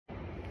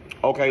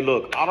Okay,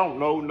 look, I don't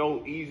know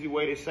no easy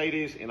way to say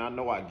this, and I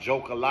know I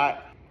joke a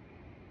lot,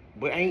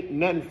 but ain't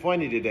nothing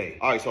funny today.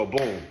 All right, so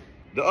boom.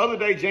 The other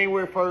day,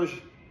 January 1st,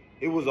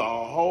 it was a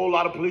whole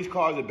lot of police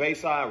cars at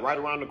Bayside, right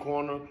around the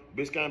corner,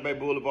 Biscayne Bay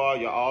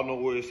Boulevard. Y'all all know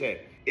where it's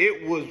at.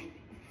 It was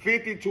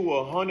 50 to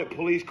 100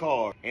 police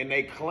cars, and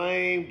they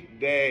claimed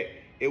that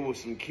it was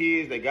some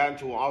kids. They got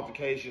into an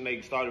altercation. They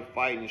started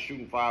fighting and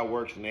shooting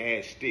fireworks, and they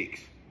had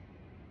sticks.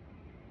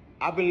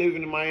 I've been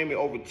living in Miami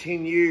over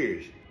 10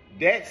 years.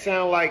 That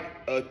sound like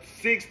a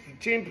 6 to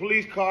 10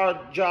 police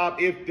car job,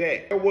 if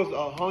that. There was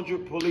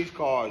 100 police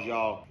cars,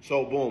 y'all.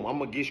 So boom, I'm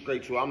gonna get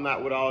straight to it. I'm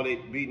not with all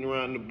that beating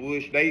around the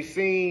bush. They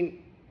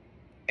seen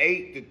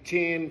 8 to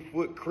 10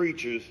 foot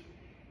creatures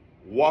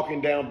walking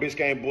down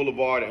Biscayne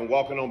Boulevard and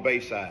walking on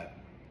Bayside.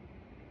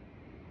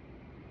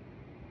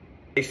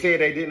 They said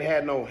they didn't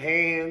have no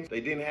hands,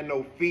 they didn't have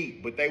no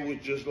feet, but they was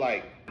just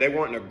like, they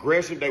weren't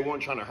aggressive, they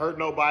weren't trying to hurt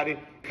nobody.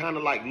 Kind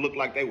of like looked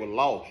like they were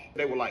lost.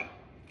 They were like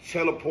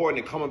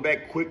teleporting and coming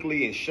back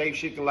quickly and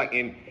shape-shifting, like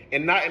and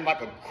not in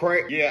like a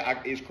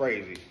it's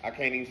crazy. I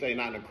can't even say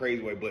not in a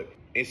crazy way, but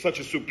in such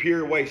a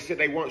superior way.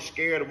 They weren't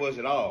scared of us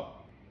at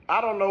all.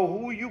 I don't know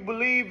who you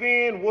believe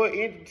in, what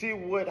entity,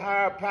 what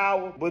higher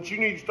power, but you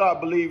need to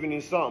start believing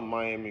in something,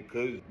 Miami,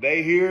 because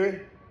they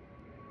here.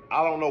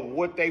 I don't know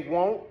what they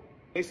want.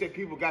 They said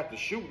people got to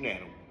shooting at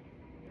them,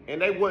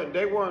 and they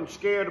weren't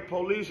scared of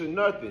police or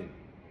nothing.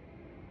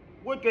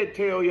 What they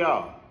tell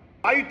y'all?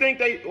 Why you think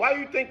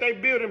they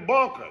building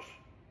bunkers?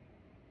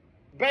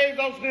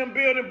 Bezos and them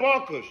building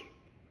bunkers.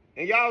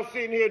 And y'all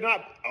sitting here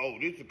not, oh,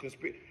 this is a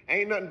conspiracy.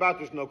 Ain't nothing about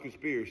this no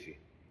conspiracy.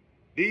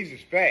 These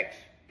is facts.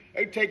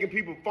 They taking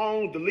people's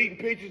phones, deleting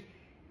pictures.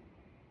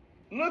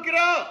 Look it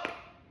up.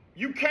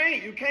 You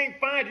can't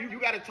find it. You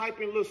gotta type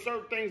in little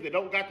certain things that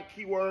don't got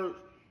the keywords,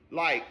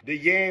 like the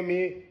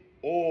yammy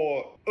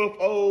or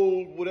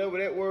old, whatever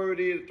that word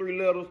is, 3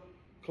 letters.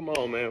 Come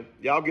on, man.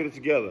 Y'all get it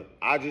together.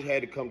 I just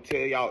had to come tell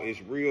y'all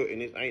it's real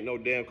and this ain't no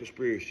damn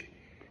conspiracy.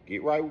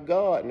 Get right with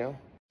God now.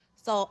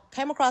 So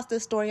came across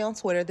this story on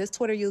Twitter. This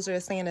Twitter user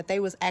is saying that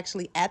they was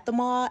actually at the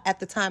mall at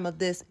the time of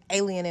this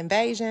alien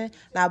invasion.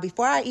 Now,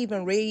 before I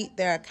even read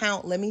their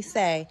account, let me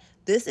say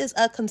this is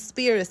a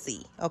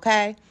conspiracy,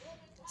 okay?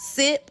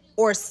 Sip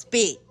or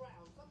spit,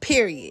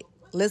 period.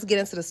 Let's get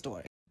into the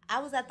story. I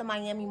was at the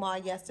Miami Mall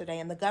yesterday,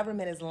 and the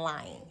government is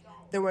lying.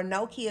 There were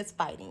no kids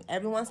fighting.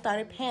 Everyone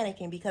started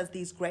panicking because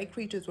these gray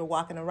creatures were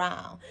walking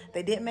around.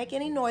 They didn't make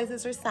any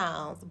noises or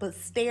sounds, but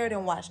stared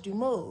and watched you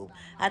move.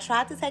 I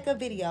tried to take a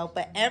video,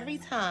 but every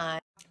time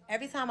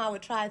I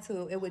would try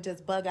to, it would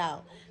just bug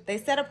out. They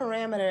set a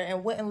parameter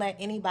and wouldn't let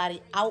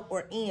anybody out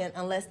or in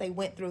unless they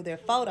went through their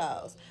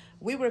photos.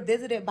 We were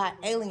visited by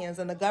aliens,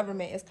 and the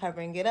government is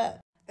covering it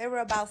up. They were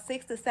about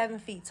 6 to 7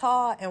 feet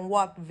tall and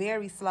walked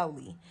very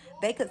slowly.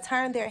 They could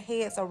turn their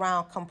heads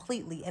around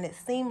completely, and it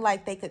seemed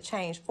like they could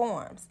change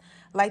forms,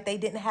 like they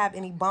didn't have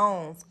any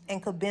bones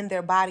and could bend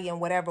their body in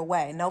whatever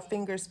way. No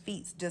fingers,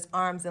 feet, just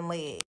arms and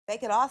legs. They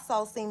could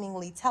also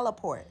seemingly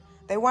teleport.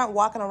 They weren't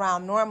walking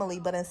around normally,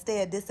 but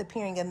instead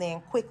disappearing and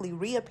then quickly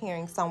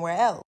reappearing somewhere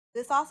else.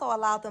 This also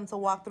allowed them to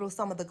walk through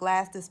some of the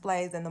glass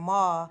displays in the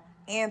mall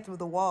and through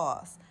the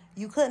walls.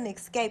 You couldn't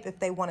escape if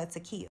they wanted to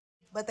kill.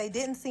 But they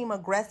didn't seem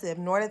aggressive,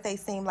 nor did they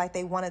seem like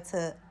they wanted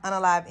to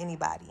unalive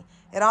anybody.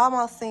 It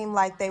almost seemed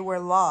like they were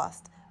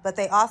lost, but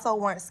they also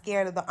weren't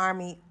scared of the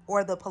army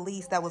or the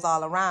police that was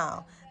all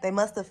around. They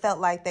must have felt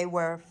like they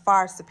were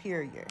far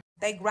superior.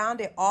 They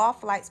grounded all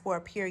flights for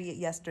a period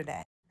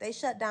yesterday. They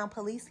shut down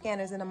police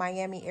scanners in the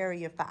Miami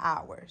area for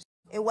hours.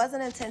 It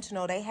wasn't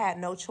intentional. They had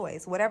no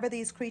choice. Whatever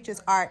these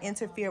creatures are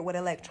interfered with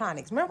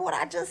electronics. Remember what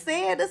I just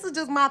said? This is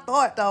just my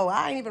thought, though.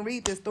 I ain't even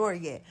read this story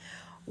yet.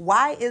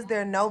 Why is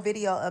there no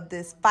video of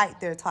this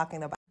fight they're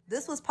talking about?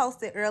 This was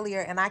posted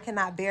earlier, and I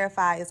cannot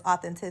verify its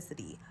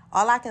authenticity.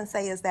 All I can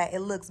say is that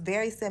it looks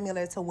very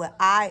similar to what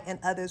I and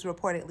others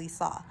reportedly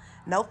saw.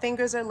 No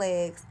fingers or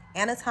legs,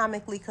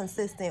 anatomically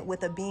consistent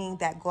with a being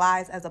that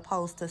glides as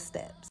opposed to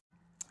steps.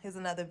 Here's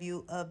another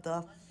view of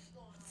the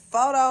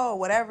photo or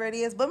whatever it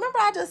is. But remember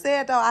I just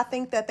said, though, I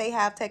think that they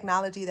have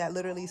technology that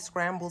literally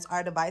scrambles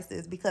our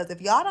devices, because if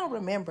y'all don't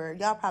remember,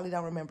 y'all probably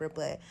don't remember,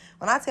 but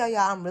when I tell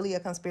y'all I'm really a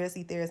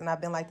conspiracy theorist and I've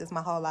been like this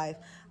my whole life,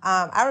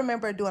 I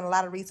remember doing a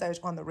lot of research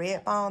on the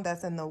red phone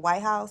that's in the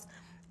White House,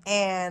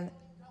 and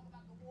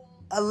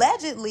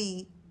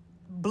allegedly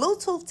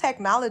Bluetooth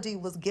technology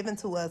was given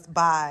to us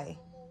by,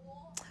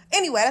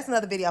 anyway, that's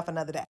another video for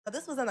another day. So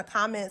this was in the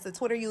comments. A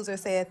Twitter user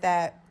said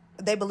that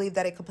they believe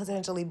that it could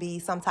potentially be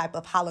some type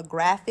of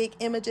holographic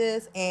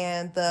images,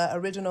 and the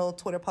original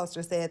Twitter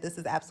poster said this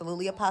is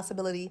absolutely a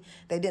possibility.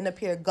 They didn't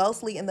appear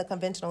ghostly in the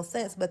conventional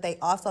sense, but they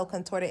also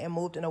contorted and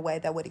moved in a way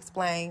that would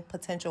explain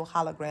potential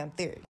hologram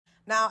theory.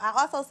 Now, I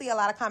also see a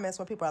lot of comments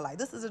when people are like,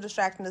 this is a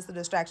distraction, this is a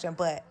distraction,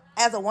 but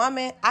as a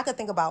woman, I could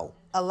think about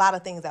a lot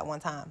of things at one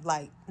time.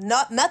 Like,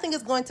 nothing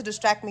is going to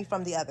distract me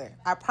from the other.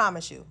 I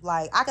promise you.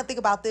 Like, I could think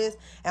about this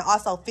and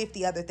also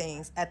 50 other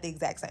things at the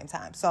exact same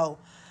time. So,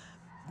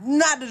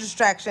 not the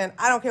distraction.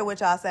 I don't care what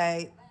y'all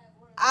say.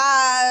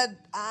 I'm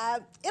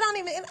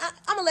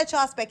gonna let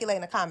y'all speculate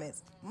in the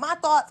comments. My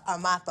thoughts are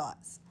my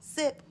thoughts.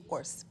 Sip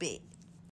or spit.